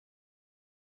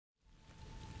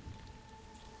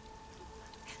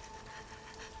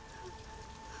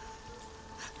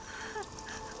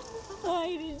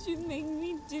could you make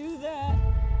me do that?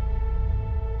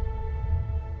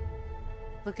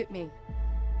 Look at me.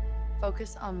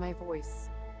 Focus on my voice.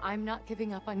 I'm not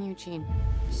giving up on you, Jean.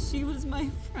 She was my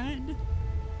friend.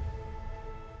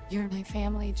 You're my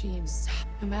family, Jean. Stop.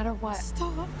 No matter what.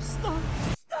 Stop, stop,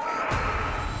 stop!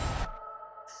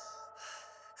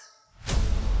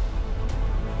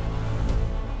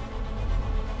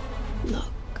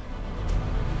 Look.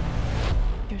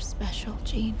 You're special,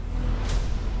 Jean.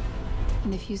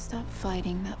 And if you stop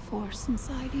fighting that force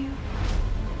inside you,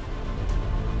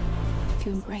 if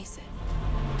you embrace it,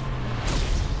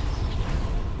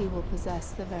 you will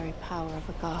possess the very power of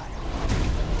a god.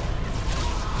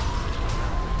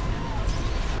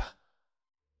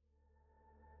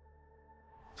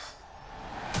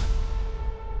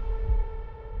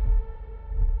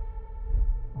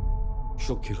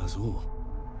 She'll kill us all.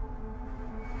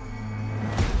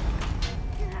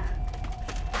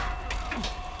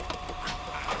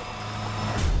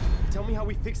 Tell me how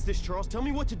we fix this, Charles. Tell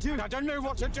me what to do. I don't know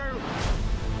what to do.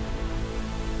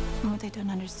 What they don't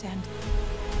understand,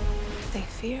 what they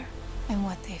fear, and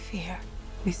what they fear,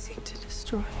 we seek to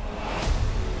destroy.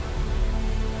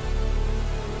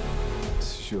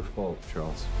 This is your fault,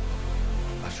 Charles.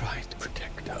 I tried to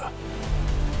protect her.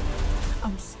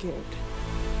 I'm scared.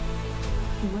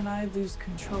 When I lose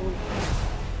control,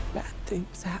 bad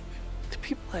things happen to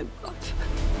people I love.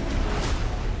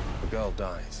 The girl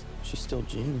dies. She's still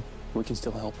Jean. We can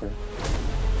still help her.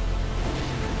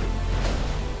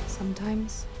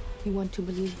 Sometimes you want to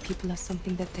believe people are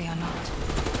something that they are not.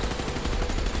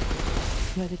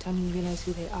 By the time you realize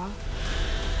who they are,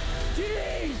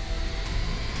 Jean!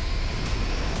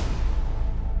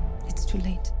 it's too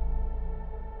late.